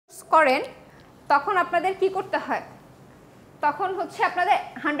করেন তখন আপনাদের কি করতে হয়, তখন হচ্ছে আপনাদের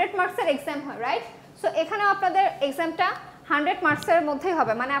 100 মার্কসের এক্সাম হয়, রাইট? সো এখানেও আপনাদের এক্সামটা 100 মার্কসের মধ্যেই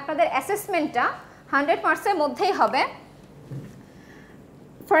হবে, মানে আপনাদের অ্যাসেসমেন্টটা 100 মার্কসের মধ্যেই হবে।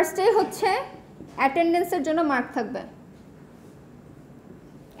 ফার্স্টেই হচ্ছে অ্যাটেন্ডেন্সের জন্য মার্ক থাকবে।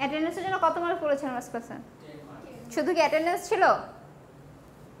 অ্যাটেন্ডেন্সের জন্য কত মার্ক বলেছেন লাস্ট ক্লাসে? শুধু কি অ্যাটেন্ডেন্স ছিল?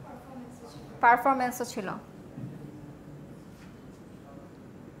 পারফরম্যান্সও ছিল।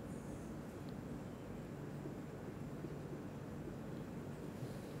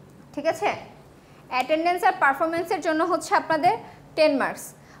 ঠিক আছে, অ্যাটেন্ডেন্স আর পারফরমেন্সের জন্য হচ্ছে আপনাদের 10 মার্কস।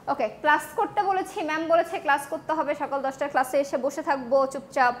 ওকে, ক্লাস করতে বলেছি, ম্যাম বলেছে ক্লাস করতে হবে, সকাল 10টার ক্লাসে এসে বসে থাকবো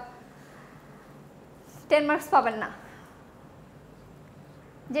চুপচাপ, 10 মার্কস পাবেন না।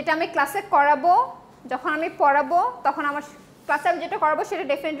 যেটা আমি ক্লাসে করাবো, যখন আমি পড়াবো, তখন আমার ক্লাসে আমি যেটা করাবো সেটা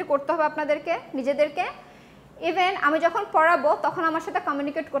ডেফিনেটলি করতে হবে আপনাদেরকে, নিজেদেরকে। ইভেন আমি যখন পড়াবো তখন আমার সাথে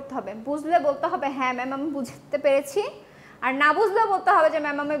কমিউনিকেট করতে হবে, বুঝলে বলতে হবে হ্যাঁ ম্যাম আমি বুঝতে পেরেছি, আর না বুঝলেও বলতে হবে যে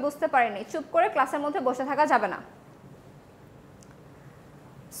ম্যাম আমি বুঝতে পারিনি। চুপ করে ক্লাসের মধ্যে বসে থাকা যাবে না।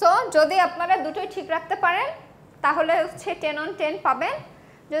 সো যদি আপনারা দুটোই ঠিক রাখতে পারেন তাহলে হচ্ছে 10 on 10 পাবেন,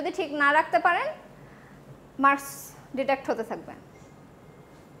 যদি ঠিক না রাখতে পারেন মার্কস ডিডাক্ট হতে থাকবে।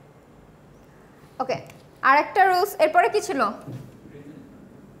 ওকে, আর একটা রুলস, এরপরে কি ছিল?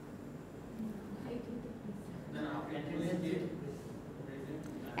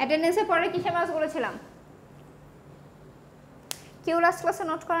 অ্যাটেন্ডেন্সের পরে কিসে মার্কস বলেছিলাম? কেউ লাস্ট ক্লাসে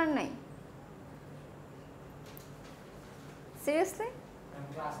নোট করার নাই? সিরিয়াসলি?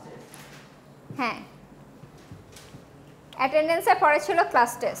 হ্যাঁ, অ্যাটেন্ডেন্সের পরে ছিল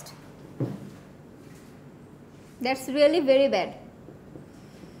class test. That's really very bad.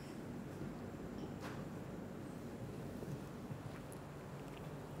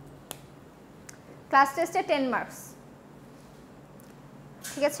 Class টেস্টে 10 মার্কস,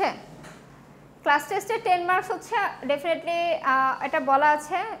 ঠিক আছে? ক্লাস টেস্টে 10 মার্কস হচ্ছে ডেফিনেটলি, এটা বলা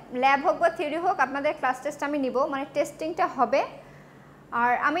আছে ল্যাব হোক বা থিওরি হোক আপনাদের ক্লাস টেস্ট আমি নিব, মানে টেস্টিংটা হবে।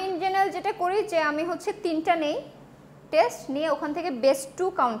 আর আমি ইন জেনারেল যেটা করি যে আমি হচ্ছে 3টা নেই টেস্ট, নিয়ে ওখান থেকে বেস্ট 2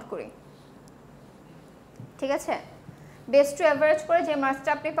 কাউন্ট করি, ঠিক আছে? বেস্ট 2 অ্যাভারেজ করে যে মার্কসটা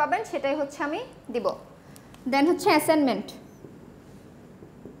আপনি পাবেন সেটাই হচ্ছে আমি দিব। দেন হচ্ছে অ্যাসাইনমেন্ট।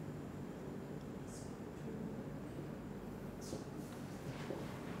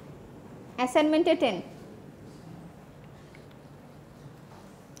 অ্যাসাইনমেন্টে 10।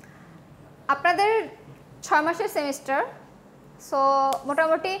 আপনাদের 6 মাসের সেমিস্টার, সো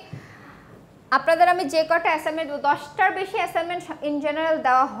মোটামুটি আপনাদের আমি যে কটা অ্যাসাইনমেন্ট, 10টার বেশি অ্যাসাইনমেন্ট ইন জেনারেল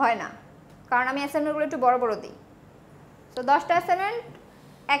দেওয়া হয় না, কারণ আমি অ্যাসাইনমেন্টগুলো একটু বড় বড় দিই। সো 10টা অ্যাসাইনমেন্ট,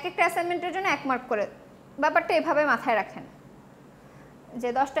 এক একটা অ্যাসাইনমেন্টের জন্য 1 মার্ক করে, ব্যাপারটা এভাবে মাথায় রাখেন যে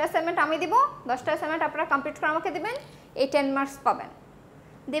 10টা অ্যাসাইনমেন্ট আমি দিব, 10টা অ্যাসাইনমেন্ট আপনারা কমপ্লিট করে আমাকে দিবেন, এই 10 মার্কস পাবেন।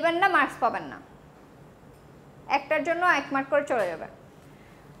 দিবেন না, মার্কস পাবেন না, একটার জন্য 1 মার্ক করে চলে যাবে।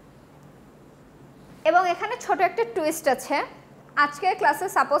 এবং এখানে ছোট একটা টুইস্ট আছে। আজকের ক্লাসে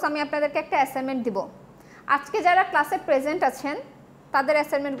সাপোজ আমি আপনাদেরকে একটা অ্যাসাইনমেন্ট দিব, আজকে যারা ক্লাসে প্রেজেন্ট আছেন তাদের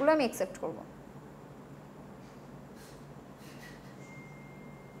অ্যাসাইনমেন্টগুলো আমি অ্যাকসেপ্ট করব,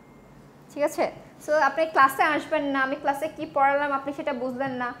 ঠিক আছে? সো আপনি ক্লাসে আসবেন না, আমি ক্লাসে কি পড়ালাম আপনি সেটা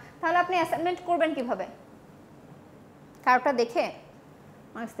বুঝলেন না, তাহলে আপনি অ্যাসাইনমেন্ট করবেন কিভাবে? কারোটা দেখে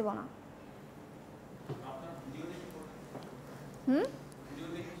মার্কস দেব না।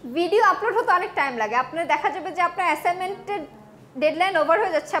 ভিডিও আপলোড হতে অনেক টাইম লাগে, আপনার দেখা যাবে যে আপনার অ্যাসাইনমেন্টের ডেডলাইন ওভার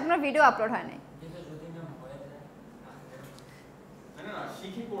হয়ে যাচ্ছে, আপনার ভিডিও আপলোড হয় না।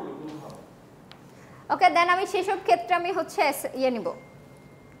 ওকে, দেন আমি সেসব ক্ষেত্রে আমি হচ্ছে নিব,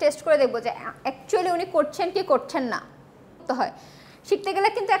 টেস্ট করে দেখবো যে অ্যাকচুয়ালি উনি করছেন কি করছেন না। তো হয় শিখতে গেলে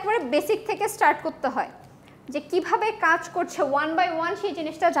কিন্তু একেবারে বেসিক থেকে স্টার্ট করতে হয়, যে কিভাবে কাজ করছে 1 by 1 সেই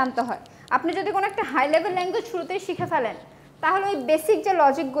জিনিসটা জানতে হয়। আপনি যদি কোনো একটা হাই লেভেল ল্যাঙ্গুয়েজ শুরুতেই শিখে ফেলেন তাহলে ওই বেসিক যে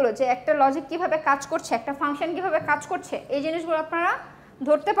লজিকগুলো, যে একটা লজিক কিভাবে কাজ করছে, একটা ফাংশন কিভাবে কাজ করছে, এই জিনিসগুলো আপনারা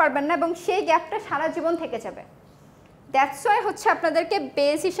ধরতে পারবেন না এবং সেই গ্যাপটা সারা জীবন থেকে যাবে। দ্যাটস ওয়াই হচ্ছে আপনাদেরকে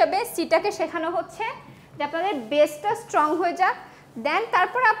বেস হিসাবে সিটাকে শেখানো হচ্ছে যে আপনাদের বেসটা স্ট্রং হয়ে যাক, দেন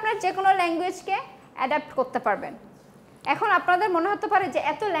তারপরে আপনার যে কোনো ল্যাঙ্গুয়েজকে অ্যাডাপ্ট করতে পারবেন। এখন আপনাদের মনে হতে পারে যে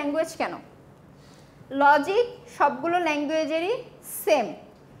এত ল্যাঙ্গুয়েজ কেন? লজিক সবগুলো ল্যাঙ্গুয়েজেরই সেম,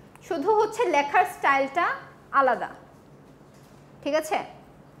 শুধু হচ্ছে লেখার স্টাইলটা আলাদা, ঠিক আছে?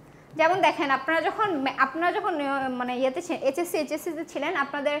 যেমন দেখেন আপনারা যখন মানে এইচএসসিতে ছিলেন,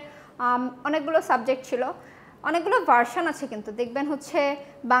 আপনাদের অনেকগুলো সাবজেক্ট ছিল, অনেকগুলো ভার্সন আছে, কিন্তু দেখবেন হচ্ছে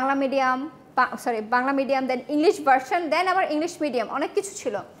বাংলা মিডিয়াম দেন ইংলিশ ভার্সন, দেন আবার ইংলিশ মিডিয়াম, অনেক কিছু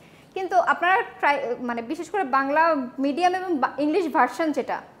ছিল। কিন্তু আপনারা মানে বিশেষ করে বাংলা মিডিয়াম এবং ইংলিশ ভার্সন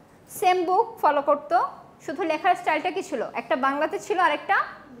যেটা সেম বুক ফলো করতো, শুধু লেখার স্টাইলটা কি ছিল, একটা বাংলাতে ছিল আর একটা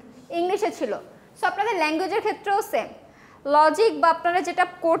ইংলিশে ছিল। সো আপনাদের ল্যাঙ্গুয়েজের ক্ষেত্রেও সেম, লজিক বা আপনারা যেটা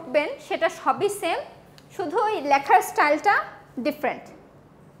করবেন সেটা সবই সেম, শুধু ওই লেখার স্টাইলটা ডিফারেন্ট,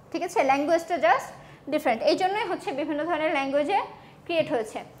 ঠিক আছে, ল্যাঙ্গুয়েজটা জাস্ট ডিফারেন্ট। এই জন্যই হচ্ছে বিভিন্ন ধরনের ল্যাঙ্গুয়েজে ক্রিয়েট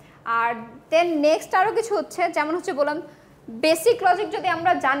হয়েছে। আর দেন নেক্সট আরও কিছু হচ্ছে, যেমন হচ্ছে বললাম বেসিক লজিক যদি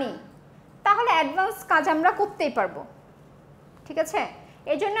আমরা জানি তাহলে অ্যাডভান্স কাজ আমরা করতেই পারবো, ঠিক আছে।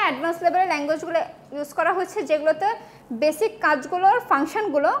 এই জন্য অ্যাডভান্স লেভেলের ল্যাঙ্গুয়েজগুলো ইউজ করা হয়েছে, যেগুলোতে বেসিক কাজগুলোর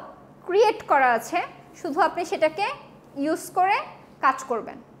ফাংশনগুলো ক্রিয়েট করা আছে, শুধু আপনি সেটাকে ইউজ করে কাজ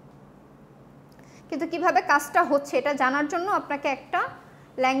করবেন। কিন্তু কিভাবে কাজটা হচ্ছে এটা জানার জন্য আপনাকে একটা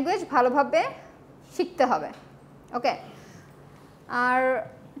ল্যাঙ্গুয়েজ ভালোভাবে শিখতে হবে, ওকে। আর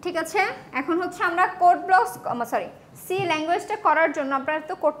ঠিক আছে, এখন হচ্ছে আমরা কোড ব্লকস সি ল্যাঙ্গুয়েজটা করার জন্য আপনারা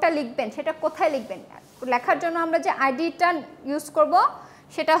তো কোডটা লিখবেন, সেটা কোথায় লিখবেন? লেখার জন্য আমরা যে আইডিটা ইউজ করব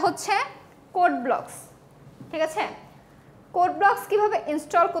সেটা হচ্ছে কোড ব্লকস, ঠিক আছে। কোড ব্লকস কীভাবে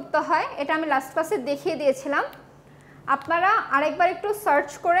ইনস্টল করতে হয় এটা আমি লাস্ট ক্লাসে দেখিয়ে দিয়েছিলাম, আপনারা আরেকবার একটু সার্চ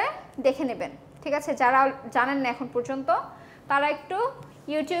করে দেখে নেবেন, ঠিক আছে। যারা জানেন না এখন পর্যন্ত তারা একটু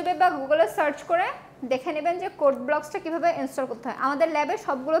ইউটিউবে বা গুগলে সার্চ করে দেখে নেবেন যে কোড ব্লকসটা কীভাবে ইনস্টল করতে হয়। আমাদের ল্যাবে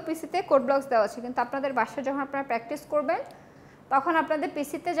সবগুলো পিসিতে কোড ব্লকস দেওয়া আছে, কিন্তু আপনাদের বাসায় যখন আপনারা প্র্যাকটিস করবেন তখন আপনাদের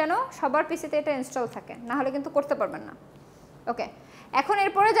পিসিতে যেন সবার পিসিতে এটা ইনস্টল থাকে, না হলে কিন্তু করতে পারবেন না, ওকে। এখন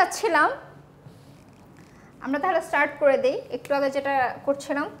এরপরে যাচ্ছিলাম আমরা, তাহলে স্টার্ট করে দিই একটু আগে যেটা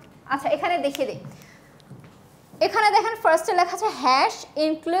করছিলাম। আচ্ছা, এখানে দেখিয়ে দিই, এখানে দেখেন ফার্স্টে লেখা আছে হ্যাশ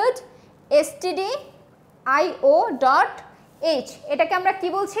ইনক্লুড stdio.h, এটাকে আমরা কি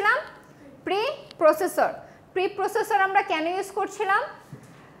বলছিলাম? Pre processor. প্রি প্রসেসর আমরা কেন ইউজ করছিলাম?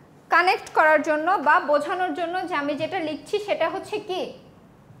 কানেক্ট করার জন্য বা বোঝানোর জন্য যে আমি যেটা লিখছি সেটা হচ্ছে কি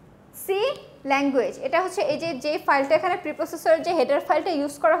সি ল্যাঙ্গুয়েজ। এটা হচ্ছে এই যে ফাইলটা এখানে প্রি প্রসেসরের যে হেডার ফাইলটা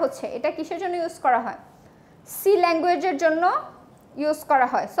ইউজ করা হচ্ছে, এটা কিসের জন্য ইউজ করা হয়? সি ল্যাঙ্গুয়েজের জন্য ইউজ করা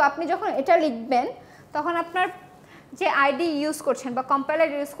হয়। সো আপনি যখন এটা লিখবেন তখন আপনার যে আইডি ইউজ করছেন বা কম্পাইলার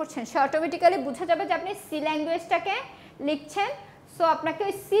ইউজ করছেন সে অটোমেটিক্যালি বুঝে যাবে যে আপনি সি ল্যাঙ্গুয়েজটাকে লিখছেন। সো আপনাকে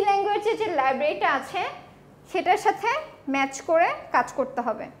ওই সি ল্যাঙ্গুয়েজের যে লাইব্রেরিটা আছে সেটার সাথে ম্যাচ করে কাজ করতে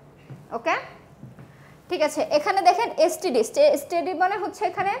হবে, ওকে, ঠিক আছে। এখানে দেখেন এসটিডি মানে হচ্ছে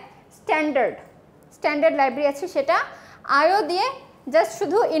এখানে স্ট্যান্ডার্ড লাইব্রেরি আছে, সেটা আইও দিয়ে জাস্ট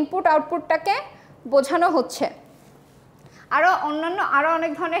শুধু ইনপুট আউটপুটটাকে বোঝানো হচ্ছে। আরও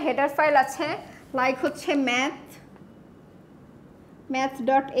অনেক ধরনের হেডার ফাইল আছে, লাইক হচ্ছে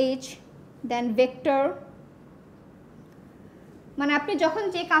math.h, দেন ভেক্টর, মানে আপনি যখন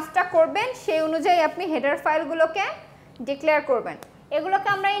যে কাজটা করবেন সেই অনুযায়ী আপনি হেডার ফাইলগুলোকে ডিক্লেয়ার করবেন। এগুলোকে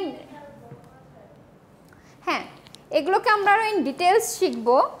আমরা আরও ইন ডিটেলস শিখব,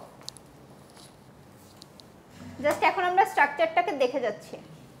 জাস্ট এখন আমরা স্ট্রাকচারটাকে দেখে যাচ্ছি।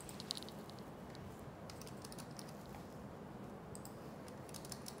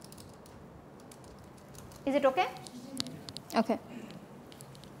 ইজ ইট ওকে? ওকে।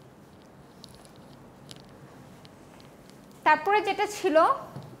 তারপরে যেটা ছিল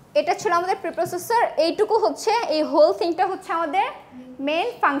এটা ছিল আমাদের প্রিপ্রসেসর। এইটুকু হচ্ছে, এই হোল থিংটা হচ্ছে আমাদের মেইন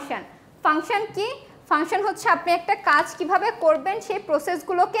ফাংশন। ফাংশন কি? ফাংশন হচ্ছে আপনি একটা কাজ কিভাবে করবেন সেই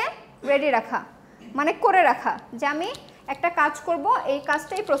প্রসেসগুলোকে রেডি রাখা, মানে করে রাখা, যে আমি একটা কাজ করব, এই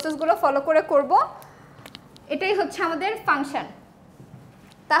কাজটা এই প্রসেসগুলো ফলো করে করব, এটাই হচ্ছে আমাদের ফাংশন।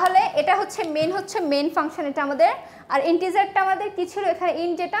 তাহলে এটা হচ্ছে মেইন ফাংশন এটা আমাদের। আর ইন্টিজারটা আমাদের কি ছিল এখানে?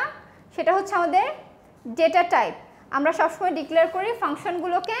 যেটা সেটা হচ্ছে আমাদের ডেটা টাইপ। আমরা সবসময় ডিক্লেয়ার করি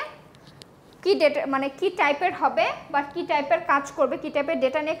ফাংশনগুলোকে কি ডেটা, মানে কি টাইপের হবে বা কি টাইপের কাজ করবে, কি টাইপের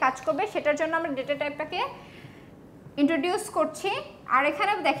ডেটা নিয়ে কাজ করবে, সেটার জন্য আমরা ডেটা টাইপটাকে ইন্ট্রোডিউস করছি। আর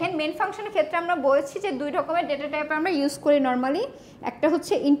এখানে দেখেন মেইন ফাংশনের ক্ষেত্রে আমরা বলেছি যে দুই রকমের ডেটা টাইপ আমরা ইউজ করি নর্মালি, একটা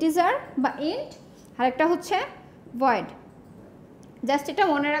হচ্ছে ইন্টিজার বা ইন্ট, আর একটা হচ্ছে ভয়েড। জাস্ট এটা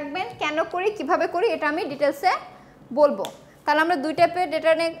মনে রাখবেন, কেন করি কিভাবে করি এটা আমি ডিটেলসে বলবো। তাহলে আমরা দুই টাইপের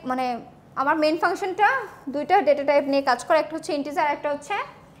ডেটা নিয়ে, মানে আমার মেইন ফাংশনটা দুইটা ডেটা টাইপ নিয়ে কাজ করে, একটা হচ্ছে ইন্টিজার, একটা হচ্ছে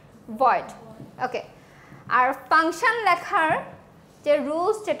ভয়েড, ওকে। আর ফাংশন লেখার যে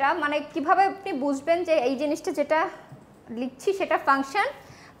রুলস, যেটা মানে কিভাবে আপনি বুঝবেন যে এই জিনিসটা যেটা লিখছি সেটা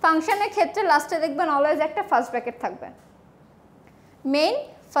ফাংশনের ক্ষেত্রে লাস্টে দেখবেন অলওয়েজ একটা ফার্স্ট ব্র্যাকেট থাকবে, main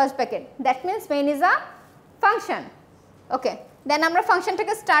first bracket, that means main is a function, ওকে। দেন আমরা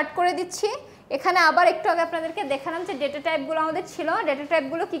ফাংশনটাকে স্টার্ট করে দিচ্ছি। এখানে আবার একটু আগে আপনাদেরকে দেখালাম যে ডেটা টাইপগুলো আমাদের ছিল। ডেটা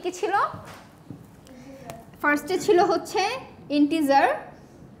টাইপগুলো কী কী ছিল? ফার্স্টে ছিল হচ্ছে ইন্টিজার,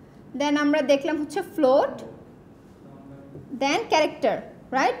 দেন আমরা দেখলাম হচ্ছে ফ্লোট, দেন ক্যারেক্টার,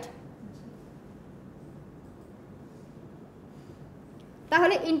 রাইট?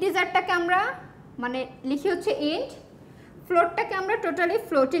 তাহলে ইন্টিজারটাকে আমরা মানে লিখি হচ্ছে ইন্ট, ফ্লোটটাকে আমরা টোটালি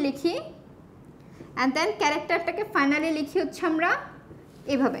ফ্লোটে লিখি, অ্যান্ড দেন ক্যারেক্টারটাকে ফাইনালি লিখি হচ্ছে আমরা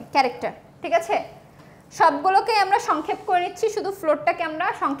এইভাবে ক্যারেক্টার, ঠিক আছে? সবগুলোকে আমরা সংক্ষেপ করে নিচ্ছি, শুধু ফ্লোটটাকে আমরা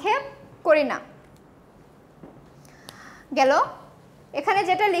সংক্ষেপ করি না। গেল। এখানে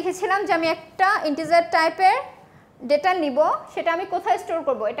যেটা লিখেছিলাম যে আমি একটা ইন্টিজার টাইপের ডেটা নিব, সেটা আমি কোথায় স্টোর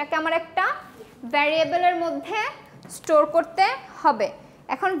করব? এটাকে আমার একটা ভ্যারিয়েবলের মধ্যে স্টোর করতে হবে।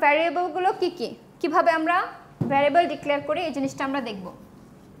 এখন ভ্যারিয়েবলগুলো কি কি, কিভাবে আমরা ভ্যারিয়েবল ডিক্লেয়ার করি, এই জিনিসটা আমরা দেখব।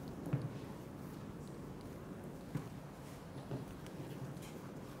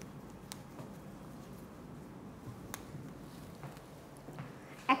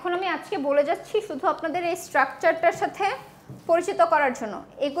 এখন আমি আজকে বলে যাচ্ছি শুধু আপনাদের এই স্ট্রাকচারটার সাথে পরিচিত করার জন্য।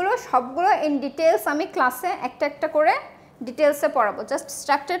 এগুলো সবগুলো ইন ডিটেলস আমি ক্লাসে একটা একটা করে ডিটেলসে পড়াবো, জাস্ট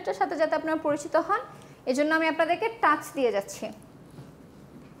স্ট্রাকচারটার সাথে যাতে আপনারা পরিচিত হন, এজন্য আমি আপনাদেরকে টাচ দিয়ে যাচ্ছি।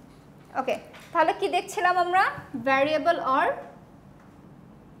 ওকে, তাহলে কি দেখছিলাম আমরা? Variable or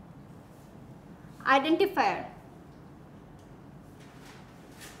identifier.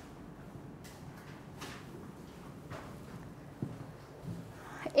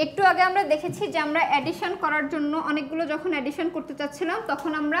 একটু আগে আমরা দেখেছি যে আমরা অ্যাডিশন করার জন্য অনেকগুলো যখন অ্যাডিশন করতে চাচ্ছিলাম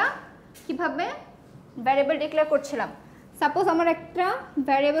তখন আমরা কিভাবে ভ্যারিয়েবল ডিক্লেয়ার করছিলাম। সাপোজ আমার একটা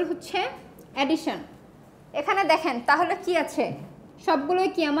ভ্যারিয়েবল হচ্ছে অ্যাডিশন, এখানে দেখেন তাহলে কি আছে, সবগুলোই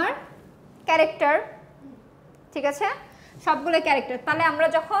কি আমার ক্যারেক্টার, ঠিক আছে? সবগুলো ক্যারেক্টার। তাহলে আমরা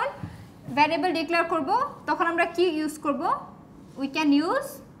যখন ভ্যারিয়েবল ডিক্লেয়ার করব তখন আমরা কি ইউজ করব? উই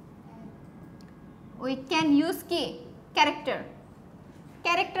ক্যান ইউজ কি? ক্যারেক্টার।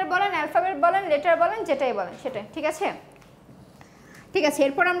 ক্যারেক্টার বলেন, অ্যালফাবেট বলেন, লেটার বলেন, যেটাই বলেন সেটাই, ঠিক আছে? ঠিক আছে,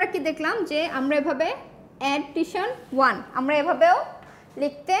 এরপর আমরা কি দেখলাম যে আমরা এভাবে অ্যাডিশন 1 আমরা এভাবেও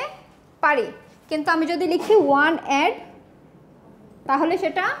লিখতে পারি, কিন্তু আমি যদি লিখি 1 অ্যাড তাহলে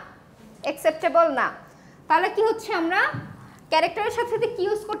সেটা অ্যাকসেপ্টেবল না। তাহলে কি হচ্ছে, আমরা ক্যারেক্টারের সাথে সাথে কি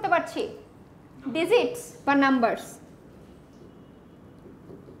ইউজ করতে পারছি? ডিজিটস বা numbers.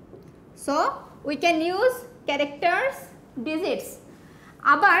 So we can use characters, digits.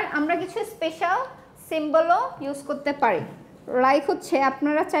 আবার আমরা কিছু স্পেশাল সিম্বলও ইউজ করতে পারি, লাইক হচ্ছে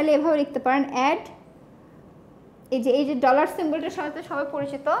আপনারা চাইলে এভাবে লিখতে পারেন অ্যাড, এই যে ডলার সিম্বলটার সাথে সবাই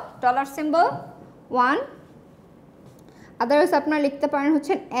পরিচিত, ডলার সিম্বল 1। আদারওয়াইজ আপনারা লিখতে পারেন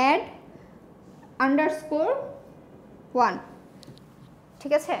হচ্ছে অ্যাড আন্ডারস্কোর 1,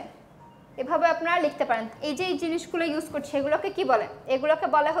 ঠিক আছে? এভাবে আপনারা লিখতে পারেন। এই যে এই জিনিসগুলো ইউজ করছে এগুলোকে কি বলে? এগুলোকে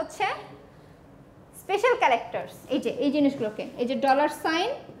বলে হচ্ছে স্পেশাল ক্যারেক্টার্স। এই জিনিসগুলোকে, এই যে ডলার সাইন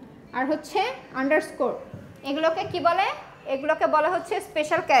আর হচ্ছে আন্ডারস্কোর, এগুলোকে কি বলে? এগুলোকে বলা হচ্ছে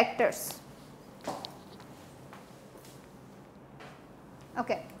স্পেশাল ক্যারেক্টার্স।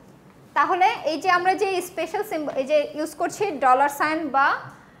 ওকে, তাহলে এই যে আমরা যে স্পেশাল সিম্বল এই যে ইউজ করছি ডলার সাইন বা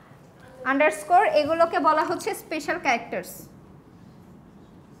আন্ডারস্কোর, এগুলোকে বলা হচ্ছে স্পেশাল ক্যারেক্টার্স,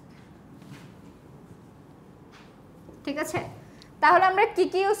 ঠিক আছে? তাহলে আমরা কি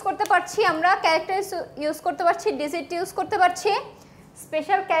কি ইউজ করতে পারছি? আমরা ক্যারেক্টার্স ইউজ করতে পারছি, ডিজিট ইউজ করতে পারছি,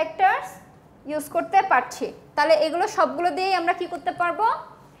 স্পেশাল ক্যারেক্টার্স ইউজ করতে পারছি। তাহলে এগুলো সবগুলো দিয়েই আমরা কি করতে পারবো?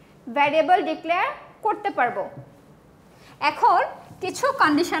 ভ্যারিয়েবল ডিক্লেয়ার করতে পারবো। এখন কিছু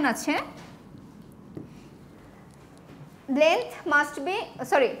কন্ডিশন আছে,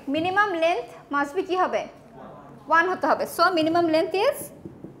 মিনিমাম লেন্থ মাস্ট বি কি হবে? 1 হতে হবে। সো মিনিমাম লেন্থ ইজ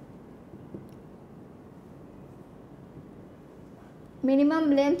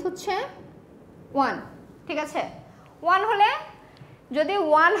হচ্ছে 1, ঠিক আছে? 1 হলে যদি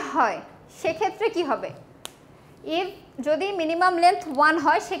 1 হয় সেক্ষেত্রে কি হবে? যদি মিনিমাম লেন্থ 1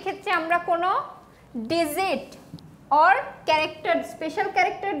 হয় সেক্ষেত্রে আমরা কোনো digit or character, special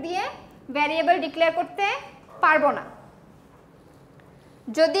character দিয়ে ভ্যারিয়েবল ডিক্লেয়ার করতে পারবো না।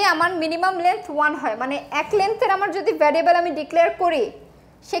 যদি আমার মিনিমাম লেন্থ 1 হয়, মানে এক লেন্থের আমার যদি ভ্যারিয়েবল আমি ডিক্লেয়ার করি,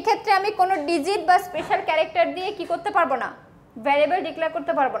 সেক্ষেত্রে আমি কোনো ডিজিট বা স্পেশাল ক্যারেক্টার দিয়ে কি করতে পারবো না? ভ্যারিয়েবল ডিক্লেয়ার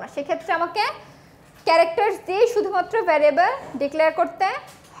করতে পারবো না। সেক্ষেত্রে আমাকে ক্যারেক্টার্স দিয়ে শুধুমাত্র ভ্যারিয়েবল ডিক্লেয়ার করতে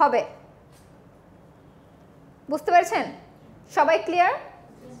হবে। বুঝতে পেরেছেন? সবাই ক্লিয়ার?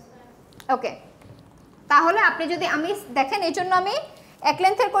 ওকে, তাহলে আপনি যদি দেখেন, এই জন্য আমি এক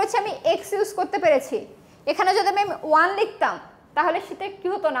লেন্থের করেছি, আমি এক্স ইউজ করতে পেরেছি। এখানে যদি আমি 1 লিখতাম তাহলে সেটা কি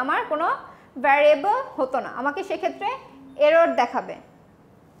হতো না? আমার কোনো ভ্যারিয়েবল হতো না, আমাকে সেক্ষেত্রে এরর দেখাবে।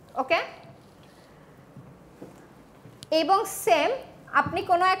 ওকে, এবং সেম আপনি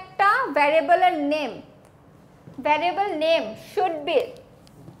কোনো একটা ভ্যারিয়েবল নেম শুড বি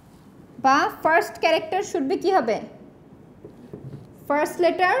বা ফার্স্ট ক্যারেক্টার শুড বি কি হবে? First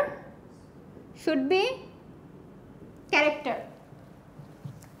letter should be character.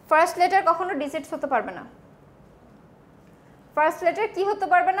 First letter কখনো ডিজিটস হতে পারবে না। ফার্স্ট লেটার কি হতে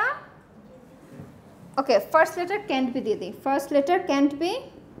পারবে না? ওকে, ফার্স্ট লেটার ক্যান্ট বি দিয়ে দিই। First letter can't B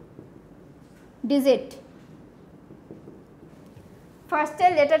digit.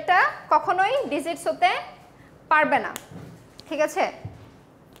 ফার্স্টের লেটারটা কখনোই ডিজিটস হতে পারবে না, ঠিক আছে।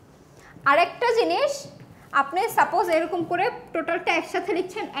 আরেকটা জিনিস, আপনি সাপোজ এরকম করে টোটালটা একসাথে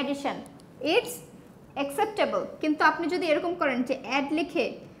লিখছেন অ্যাডিশন, ইটস অ্যাকসেপ্টেবল, কিন্তু আপনি যদি এরকম করেন যে অ্যাড লিখে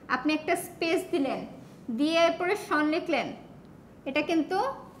আপনি একটা স্পেস দিলেন, দিয়ে এরপরে শন লিখলেন, এটা কিন্তু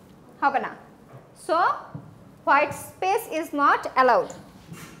হবে না। So white space is not allowed,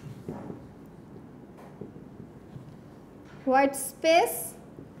 white space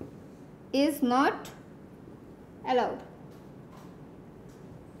is not allowed,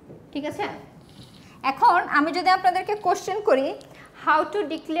 ঠিক আছে। এখন আমি যদি আপনাদেরকে কোশ্চেন করি, how to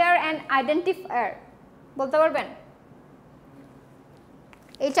declare an identifier, বলতে পারবেন?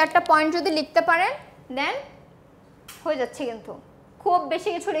 এই 4টা পয়েন্ট যদি লিখতে পারেন দেন হয়ে যাচ্ছে, কিন্তু খুব বেশি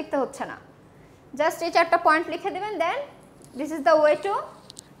কিছু লিখতে হচ্ছে না, জাস্ট এই 4টা পয়েন্ট লিখে দেবেন, দেন this is the way to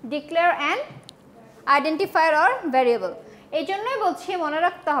declare an identifier or variable. এই জন্যই বলছি মনে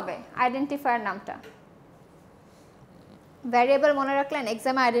রাখতে হবে আইডেন্টিফায়ার নামটা। ভ্যারিয়েবল মনে রাখলেন,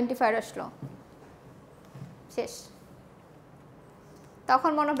 এক্সামে আইডেন্টিফায়ার আসলো, শেষ।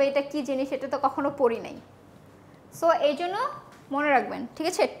 তখন মনে হবে এটা কি জিনিস, এটা তো কখনো পড়ি নাই। সো এই জন্য মনে রাখবেন, ঠিক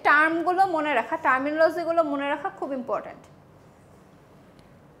আছে। টার্মগুলো মনে রাখা, টার্মিনোলজিগুলো মনে রাখা খুব ইম্পর্ট্যান্ট।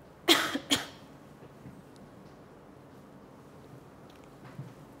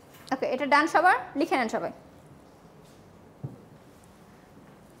 ওকে, এটা ডান সবার, লিখে নেন সবাই।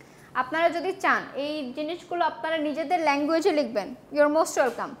 আপনারা যদি চান এই জিনিসগুলো আপনারা নিজেদের ল্যাঙ্গুয়েজে লিখবেন, ইউর মোস্ট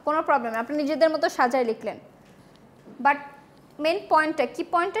ওয়েলকাম, কোনো প্রবলেম, আপনি নিজেদের মতো সাজায় লিখলেন, বাট মেন পয়েন্টটা, কি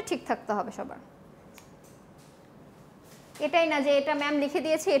পয়েন্টটা ঠিক থাকতে হবে সবার। এটাই না যে এটা ম্যাম লিখে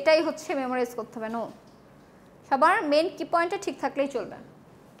দিয়েছে এটাই হচ্ছে মেমোরাইজ করতে হবে, নো, সবার মেন কি পয়েন্টটা ঠিক থাকলেই চলবে।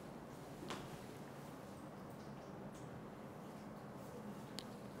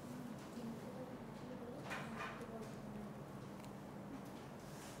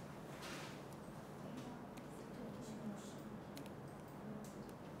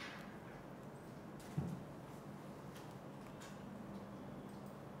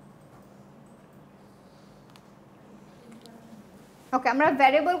 ওকে, আমরা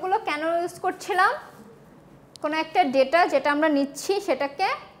ভ্যারিয়েবলগুলো কেন ইউজ করছিলাম? কোনো একটা ডেটা যেটা আমরা নিচ্ছি সেটাকে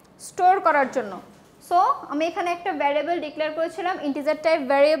স্টোর করার জন্য। সো আমি এখানে একটা ভ্যারিয়েবল ডিক্লেয়ার করেছিলাম, ইন্টিজার টাইপ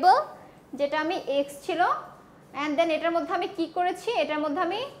ভ্যারিয়েবল, যেটা আমি এক্স ছিল, অ্যান্ড দেন এটার মধ্যে আমি কি করেছি, এটার মধ্যে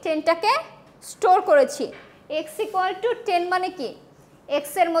আমি 10টাকে স্টোর করেছি। এক্স ইকুয়াল টু 10 মানে কি,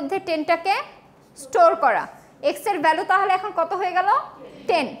 এক্সের মধ্যে 10টাকে স্টোর করা। এক্সের ভ্যালু তাহলে এখন কত হয়ে গেল?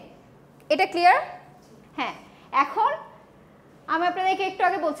 10। এটা ক্লিয়ার? হ্যাঁ। এখন আমি আপনাদেরকে একটু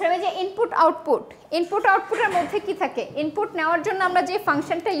আগে বলছিলাম যে ইনপুট আউটপুট, ইনপুট আউটপুটের মধ্যে কি থাকে? ইনপুট নেওয়ার জন্য আমরা যে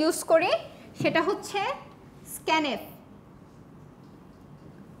ফাংশনটা ইউজ করি সেটা হচ্ছে স্ক্যানএফ।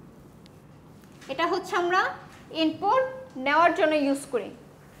 এটা হচ্ছে আমরা ইনপুট নেওয়ার জন্য ইউজ করি,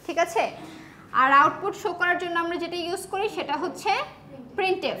 ঠিক আছে। আর আউটপুট শো করার জন্য আমরা যেটা ইউজ করি সেটা হচ্ছে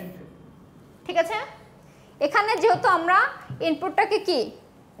প্রিন্টএফ, ঠিক আছে। এখানে যেহেতু আমরা ইনপুটটাকে কি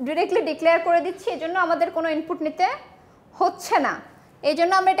ডিরেক্টলি ডিক্লেয়ার করে দিচ্ছি, এজন্য আমাদের কোনো ইনপুট নিতে হচ্ছে না। এই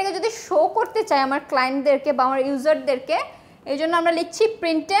জন্য আমরা এটাকে যদি শো করতে চাই আমার ক্লায়েন্টদেরকে বা আমার ইউজারদেরকে, এই জন্য আমরা লিখছি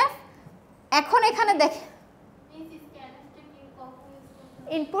প্রিন্টএফ। এখন এখানে দেখে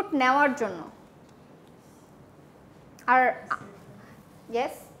ইনপুট নেওয়ার জন্য, আর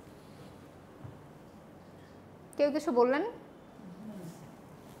ইয়েস কেউ কিছু বললেন?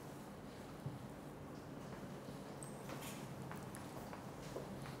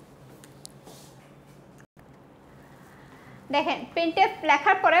 দেখেন, প্রিন্টএফ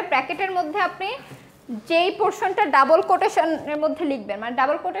লেখার পরে ব্র্যাকেটের মধ্যে আপনি যেই পোর্শনটা ডাবল কোটেশনের মধ্যে লিখবেন, মানে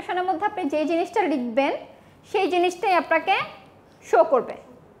ডাবল কোটেশনের মধ্যে আপনি যেই জিনিসটা লিখবেন সেই জিনিসটাই আপনাকে শো করবে,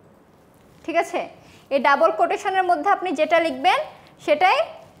 ঠিক আছে। এই ডাবল কোটেশনের মধ্যে আপনি যেটা লিখবেন সেটাই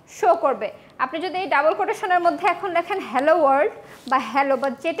শো করবে। আপনি যদি এই ডাবল কোটেশনের মধ্যে এখন লেখেন হ্যালো ওয়ার্ল্ড বা হ্যালো বা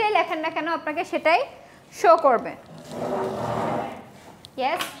যেটাই লেখেন না কেন আপনাকে সেটাই শো করবে।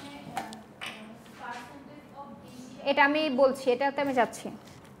 ইয়েস, এটা আমি বলছি, এটাতে আমি যাচ্ছি।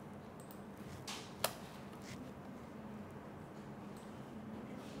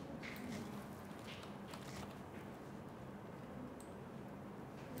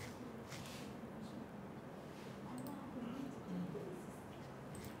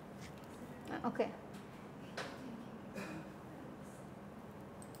 ওকে,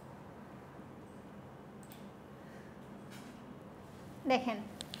 দেখেন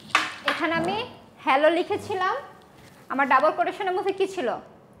এখানে আমি হ্যালো লিখেছিলাম, আমার ডাবল কোটেশনের মধ্যে কি ছিল?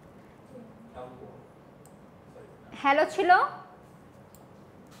 হ্যালো ছিল।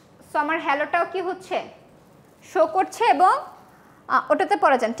 সো আমার হ্যালোটাও কি হচ্ছে? শো করছে, এবং ওটাতে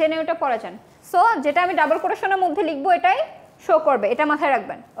পড়া যান, টেনে ওটা পড়া যান। সো যেটা আমি ডাবল কোটেশনের মধ্যে লিখবো এটাই শো করবে, এটা মাথায়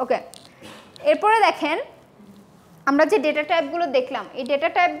রাখবেন। ওকে, এরপরে দেখেন আমরা যে ডেটা টাইপগুলো দেখলাম, এই ডেটা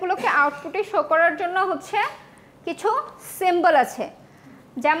টাইপগুলোকে আউটপুটে শো করার জন্য হচ্ছে কিছু সিম্বল আছে।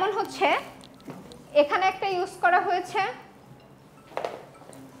 যেমন হচ্ছে এখানে একটা ইউজ করা হয়েছে,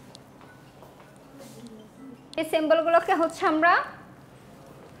 এই সিম্বলগুলোকে হচ্ছে আমরা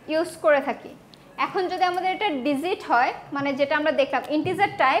ইউজ করে থাকি। এখন যদি আমাদের এটা ডিজিট হয়, মানে যেটা আমরা দেখলাম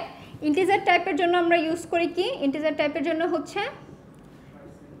ইন্টিজার টাইপ, ইন্টিজার টাইপের জন্য আমরা ইউজ করি কি, ইন্টিজার টাইপের জন্য হচ্ছে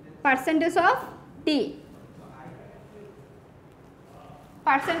percentage of D,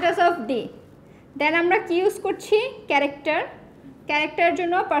 percentage of D. দেন আমরা কি ইউজ করছি, ক্যারেক্টার, ক্যারেক্টারের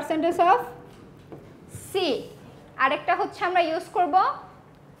জন্য পার্সেন্টেজ অফ সি। আরেকটা হচ্ছে আমরা ইউজ করব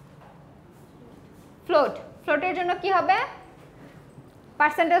ফ্লোট, ফ্লোটের জন্য কি হবে,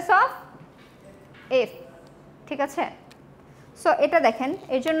 পার্সেন্টেজ অফ এফ। ঠিক আছে, সো এটা দেখেন,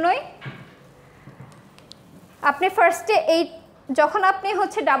 এই জন্যই আপনি ফার্স্টে এই যখন আপনি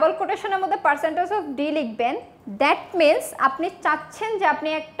হচ্ছে ডাবল কোটেশনের মধ্যে পার্সেন্টেজ অফ ডি লিখবেন, দ্যাট মিনস আপনি চাচ্ছেন যে আপনি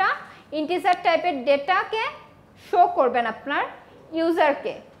একটা ইন্টিজার টাইপের ডেটাকে শো করবেন আপনার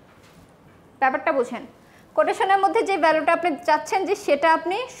ইউজারকে। ব্যাপারটা বুঝেন, কোটেশনের মধ্যে যে ভ্যালুটা আপনি চাচ্ছেন যে সেটা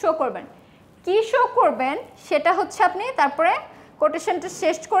আপনি শো করবেন, কি শো করবেন সেটা হচ্ছে আপনি তারপরে কোটেশনটা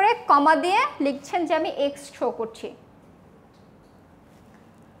শেষ করে কমা দিয়ে লিখছেন যে আমি এক্স শো করছি।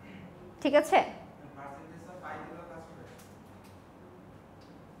 ঠিক আছে,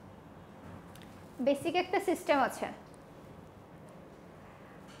 বেসিক একটা সিস্টেম আছে।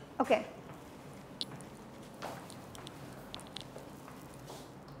 ওকে,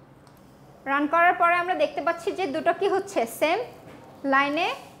 রান করার পরে আমরা দেখতে পাচ্ছি যে দুটো কি হচ্ছে, সেম লাইনে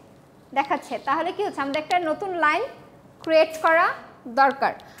দেখাচ্ছে। তাহলে কি হচ্ছে, আমাদের একটা নতুন লাইন ক্রিয়েট করা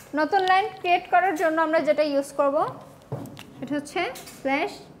দরকার। নতুন লাইন ক্রিয়েট করার জন্য আমরা যেটা ইউজ করব সেটা হচ্ছে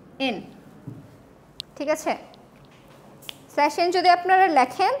 /n। ঠিক আছে, /n যদি আপনারা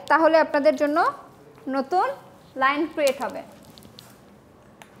লেখেন তাহলে আপনাদের জন্য নতুন লাইন ক্রিয়েট হবে।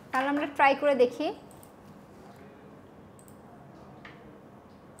 তাহলে আমরা ট্রাই করে দেখি।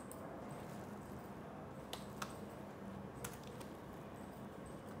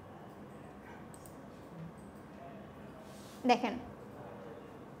 দেখেন,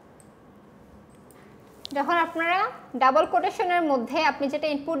 যখন আপনারা ডাবল কোটেশনের মধ্যে আপনি যেটা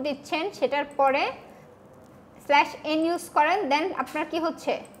ইনপুট দিচ্ছেন সেটার পরে /n ইউজ করেন, দেন আপনার কি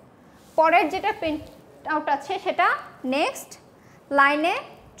হচ্ছে, পরের যেটা প্রিন্ট আউট আছে সেটা নেক্সট লাইনে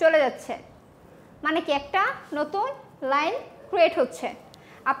চলে যাচ্ছে, মানে কি একটা নতুন লাইন ক্রিয়েট হচ্ছে।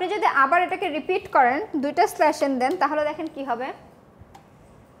 আপনি যদি আবার এটাকে রিপিট করেন, দুইটা /n দেন, তাহলে দেখেন কি হবে,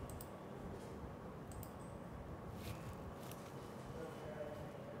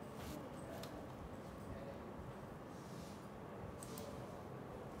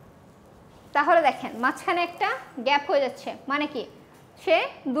 তাহলে দেখেন মাঝখানে একটা গ্যাপ হয়ে যাচ্ছে, মানে কি সে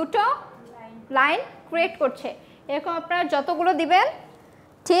দুটো লাইন ক্রিয়েট করছে। এরকম আপনারা যতগুলো দিবেন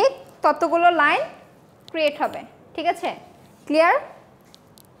ঠিক ততগুলো লাইন ক্রিয়েট হবে। ঠিক আছে, ক্লিয়ার?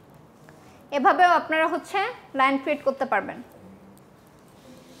 এভাবেও আপনারা হচ্ছে লাইন ক্রিয়েট করতে পারবেন।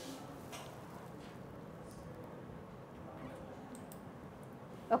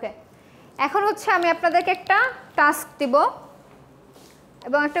 ওকে, এখন হচ্ছে আমি আপনাদেরকে একটা টাস্ক দিব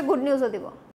এবং একটা গুড নিউজও দিব।